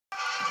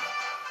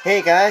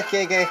Hey guys,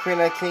 King here,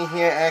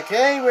 and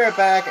today we're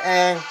back,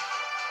 and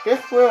this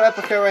little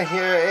episode right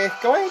here is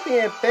going to be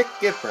a bit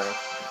different.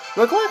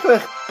 We're going to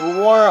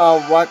explore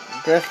on what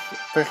this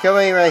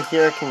facility right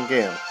here can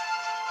do.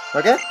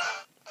 Okay?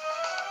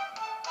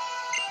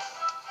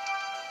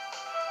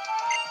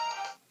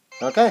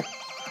 Okay.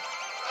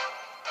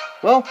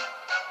 Well,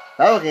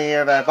 that was the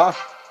year of that boss.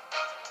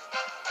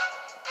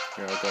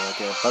 We're going to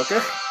get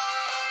focus.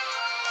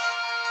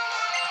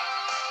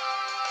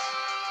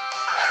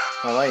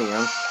 Alrighty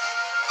then.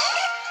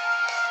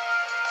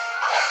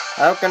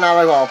 I hope they're not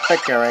like all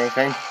thick or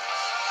anything.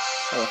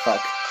 What the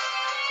fuck?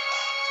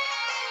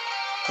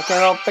 Okay,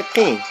 well,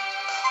 15.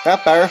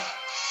 That's better.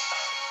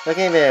 That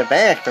gave it an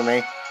advantage for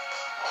me.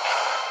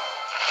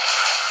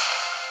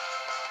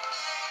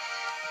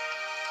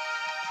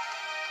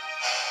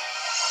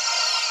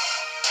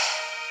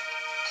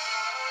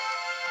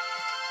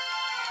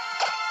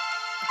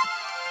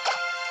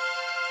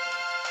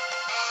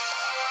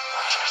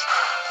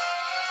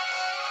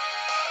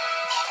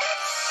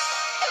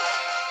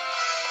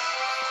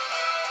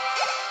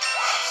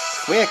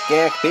 We have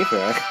XP for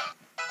us.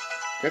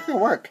 This could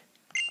work.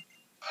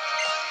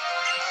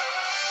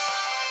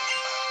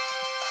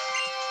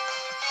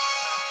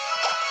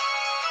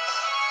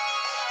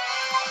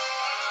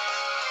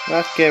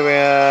 Let's get rid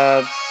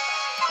of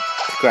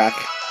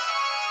Scratch.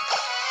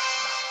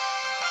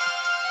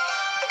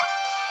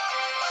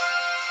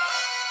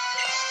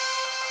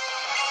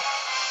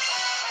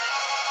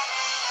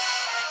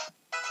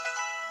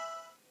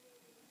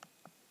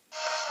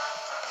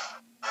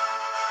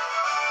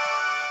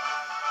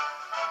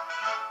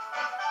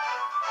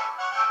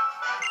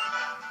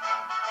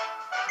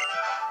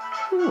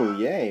 Ooh,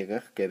 yay,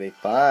 this could be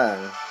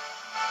fun.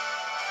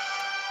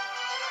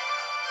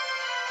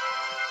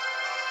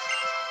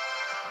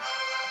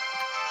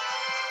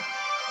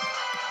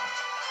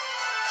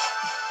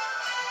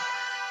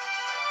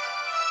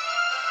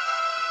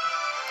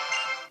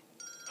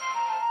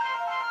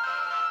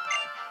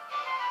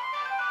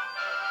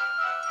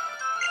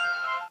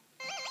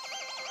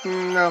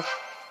 No.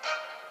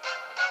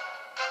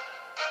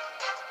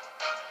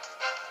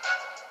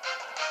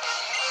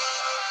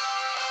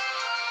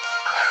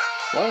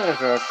 What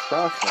is a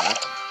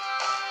crosshair?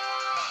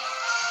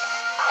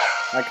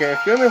 I can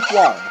assume it's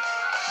water.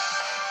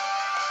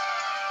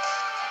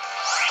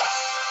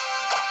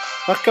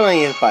 Let's go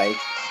and use bike.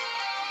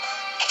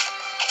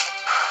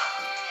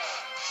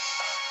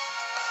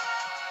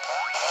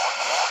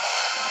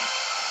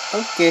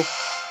 Okay.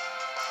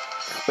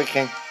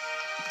 Switching.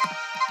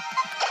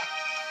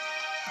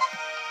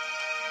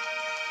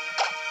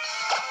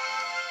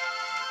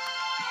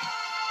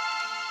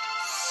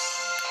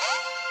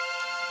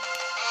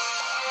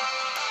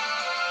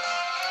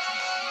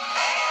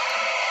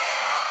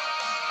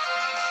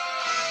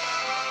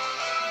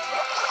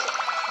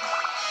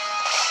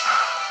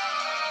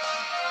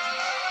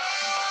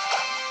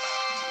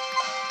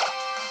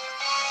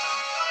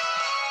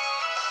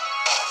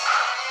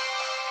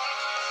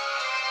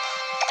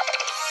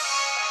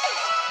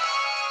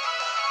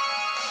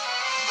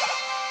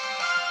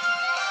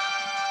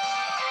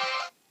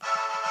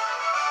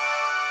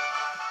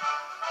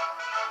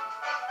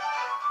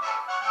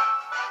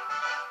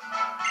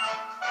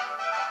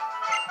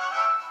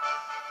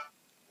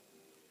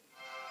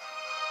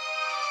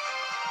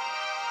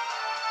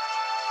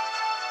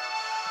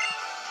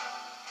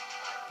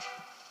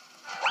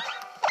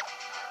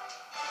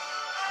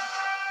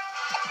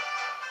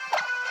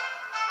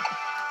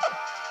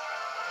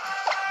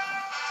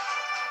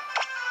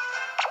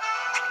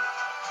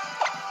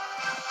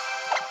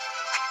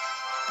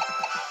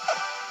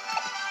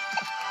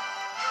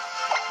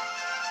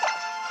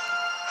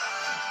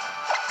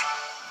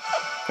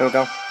 Here we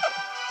go.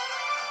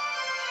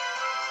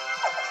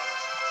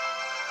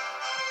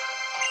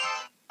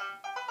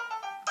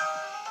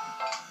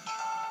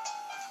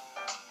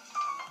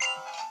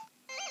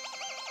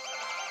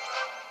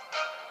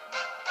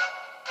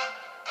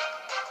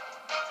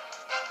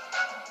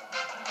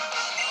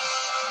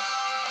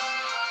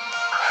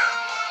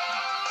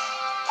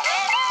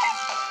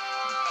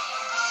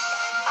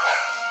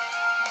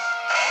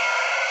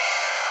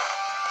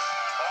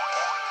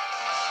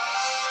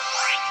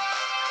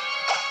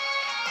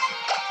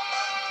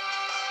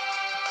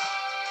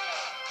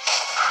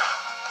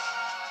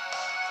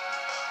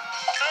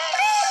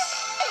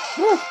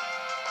 Woo.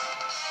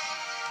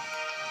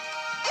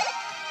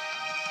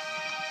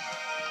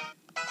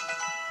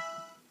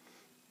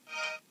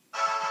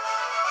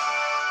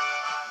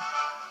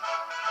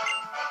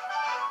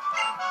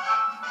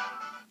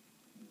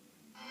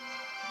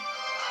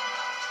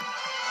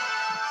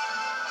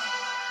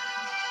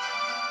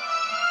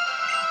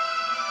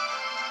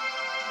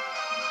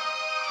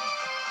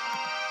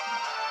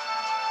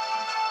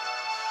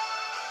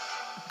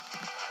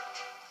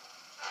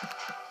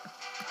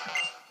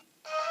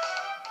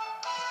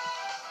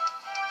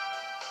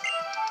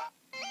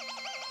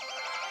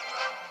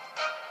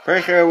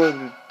 Pretty sure it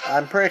would.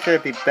 I'm pretty sure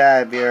it'd be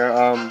bad if your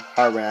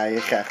heart rate out of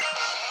your chest.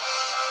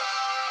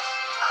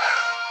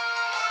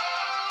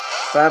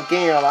 But I'm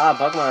getting a lot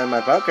of Pokemon in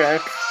my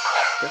Pokedex.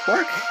 Good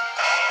work.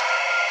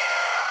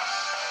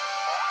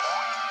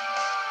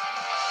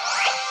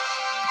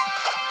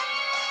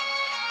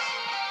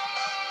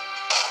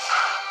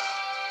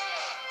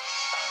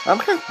 I'm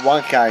just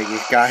one guy,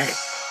 these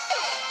guys.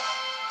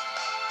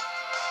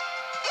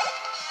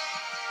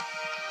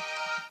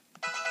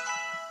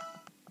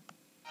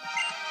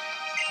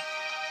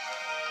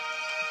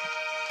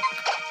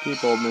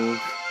 People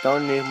move.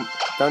 Don't need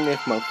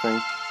smoke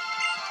ring.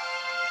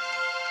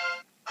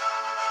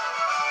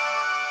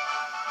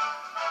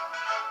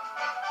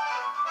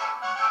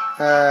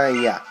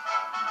 Yeah.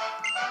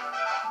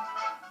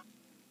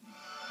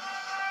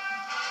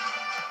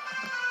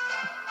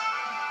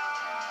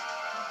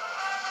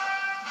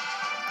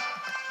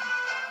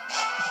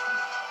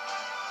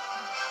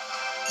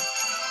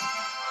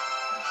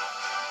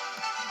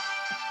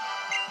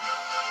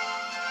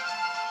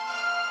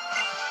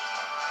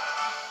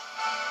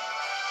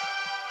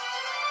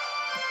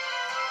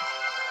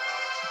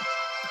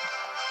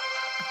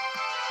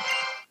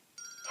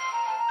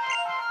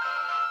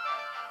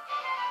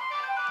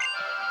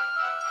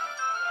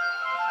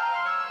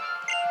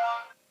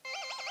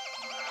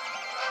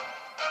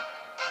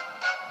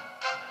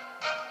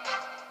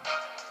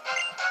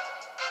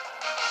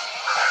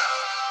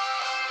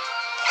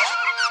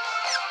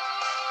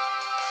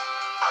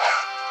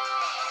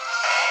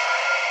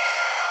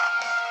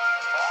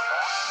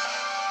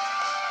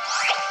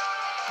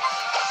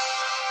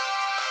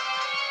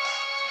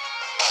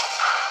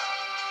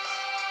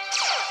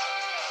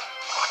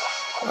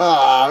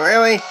 Oh,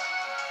 really?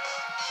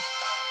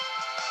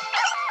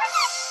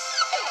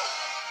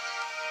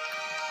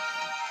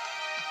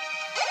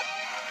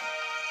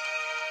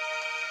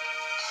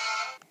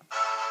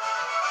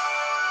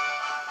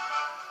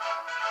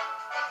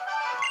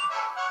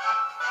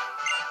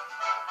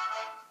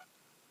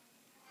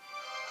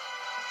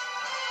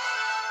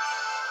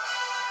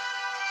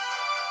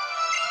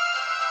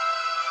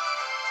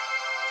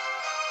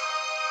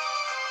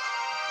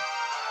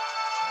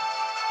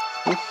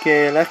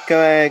 Okay, let's go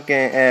ahead and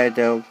get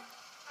Chateau.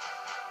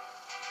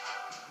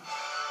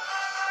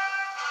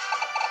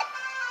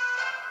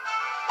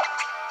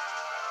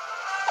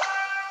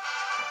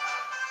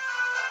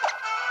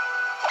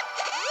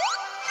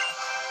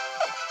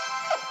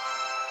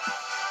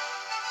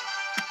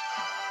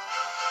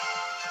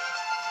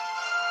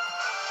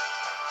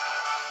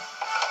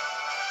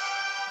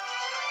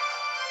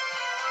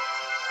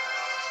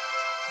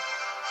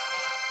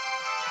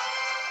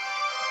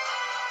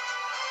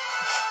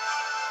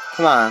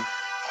 Come on.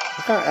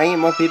 I need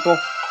more people.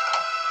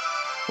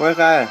 Where's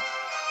that?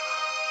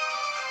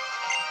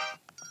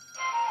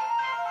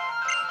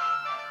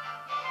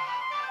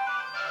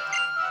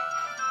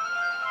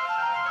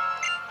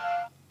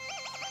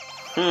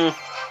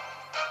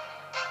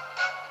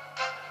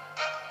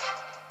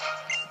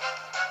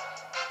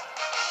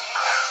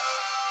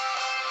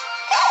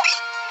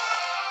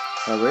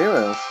 Oh,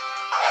 really?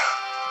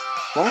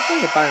 What was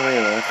I to find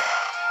really?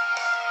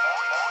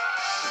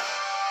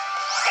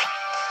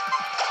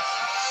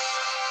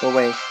 Oh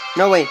wait.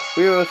 No wait,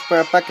 we were for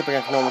a bucket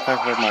against normal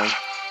type of mine.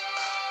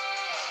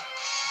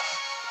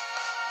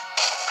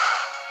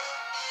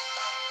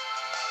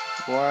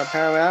 Well,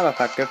 apparently I'm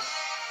effective.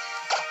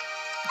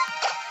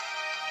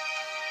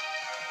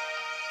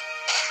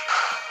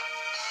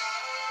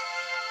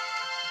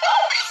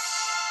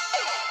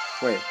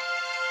 Wait.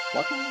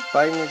 Wasn't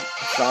fighting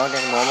strong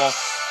and normal?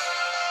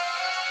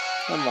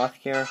 I'm lost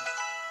here.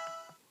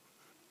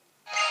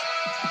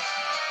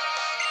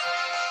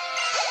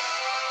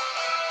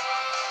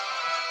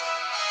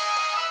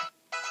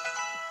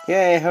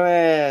 Yay,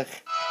 hooray!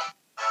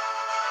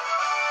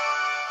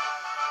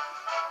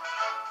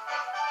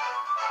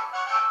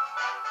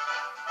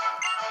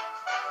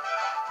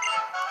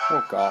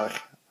 Oh gosh,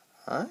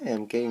 I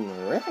am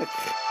getting rich.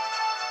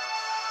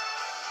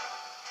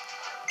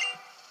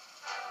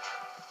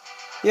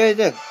 Yeah, you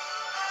did.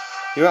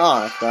 You're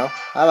honest, though.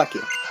 I like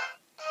you.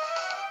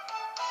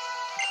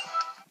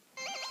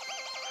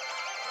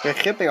 You're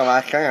skipping a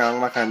lot, carrying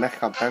on like I missed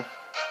something.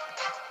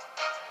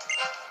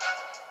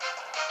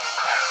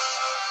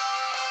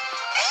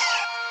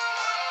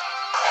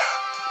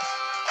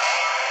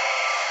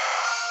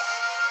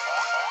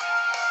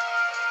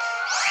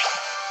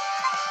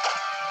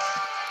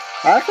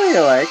 I actually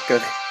like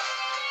this.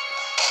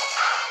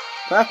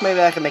 Perhaps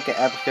maybe I can make an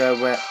episode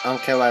where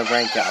until I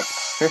rank up.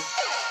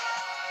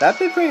 That'd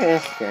be pretty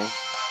interesting.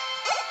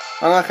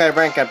 Unless I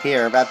rank up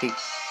here, that'd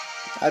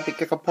be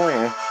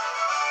disappointing.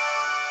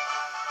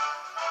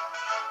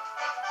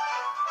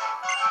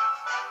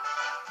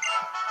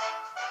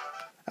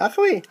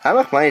 Actually, how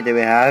much money do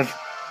we have?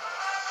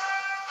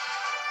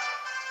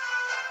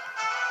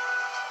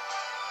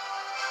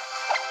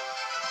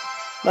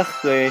 Let's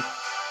see.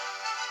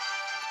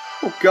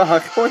 Oh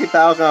gosh,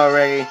 40,000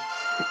 already.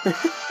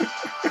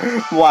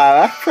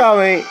 Wow, that's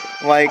probably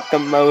like the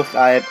most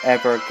I've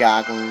ever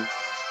gotten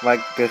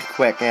like this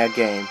quick in a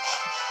game.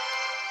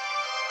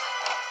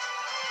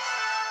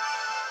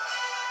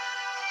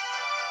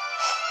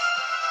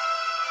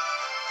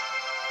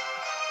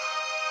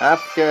 I'm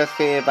curious to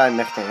see if I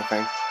missed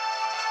anything.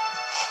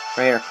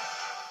 Right here.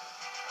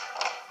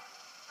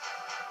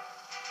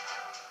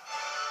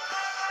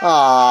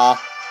 Aww,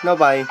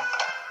 nobody.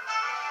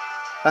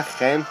 That's a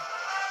shame.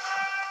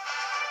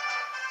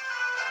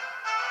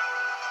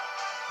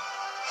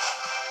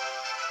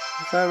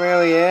 Is that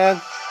really it?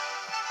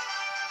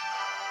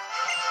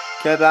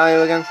 Get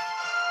value again?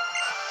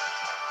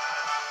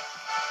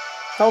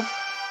 Nope.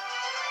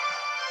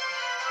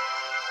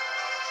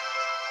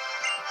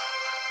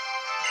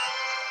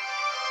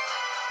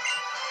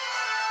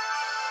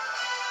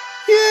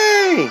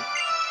 Yay!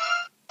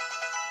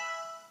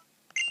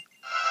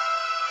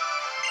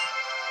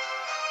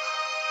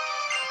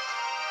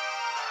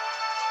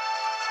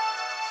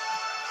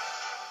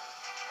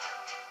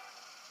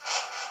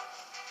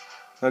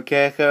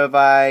 Okay, so if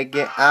I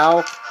get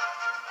out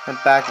and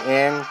back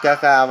in, does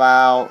that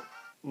allow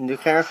new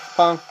characters to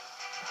spawn?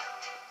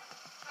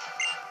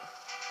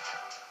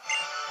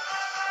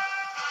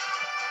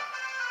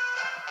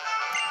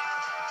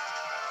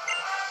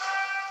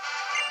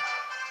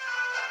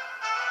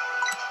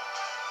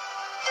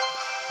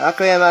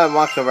 Actually, I might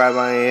want to ride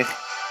one of these.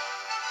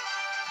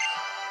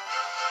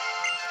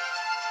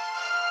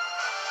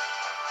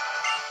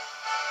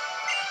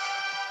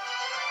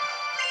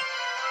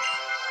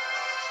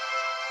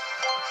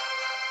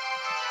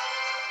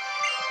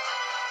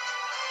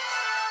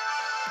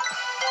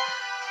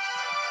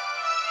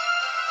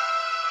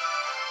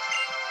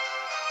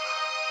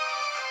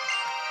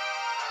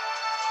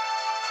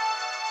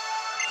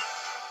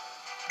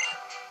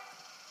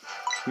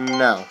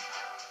 No.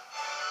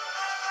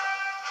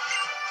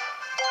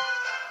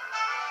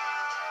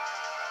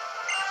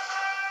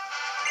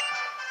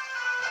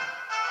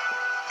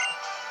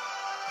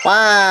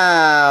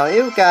 Wow,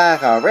 you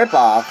guys are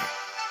ripoff.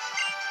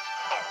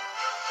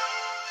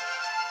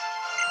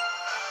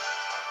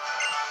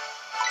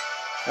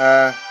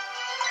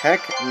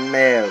 Heck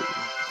no.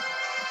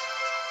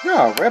 You're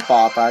a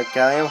ripoff, I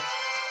tell you.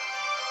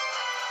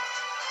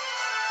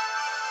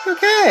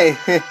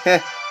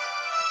 Okay.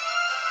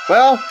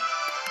 Well,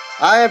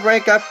 I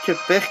rank up to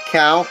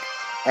Viscount,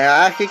 and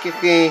as you can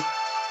see,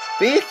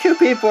 these two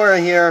people are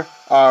here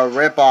are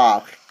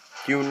ripoffs.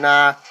 Do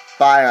not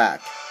buy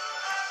that.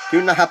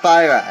 Do not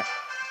buy that.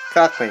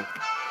 Trust me.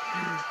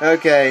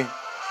 Okay.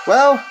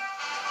 Well,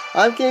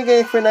 I'm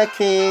King for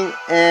 19,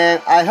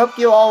 and I hope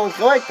you all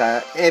enjoyed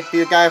that. If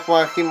you guys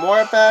want to see more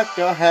of that,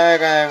 go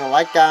ahead and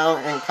like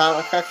down in the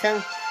comment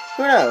section.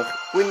 Who knows?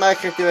 We might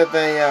just do a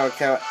video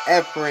until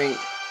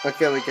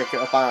we get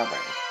to a final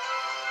rank.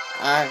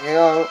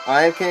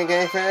 I'm King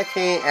for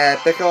 19, and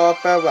big all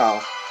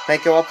farewell.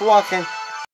 Thank you all for watching.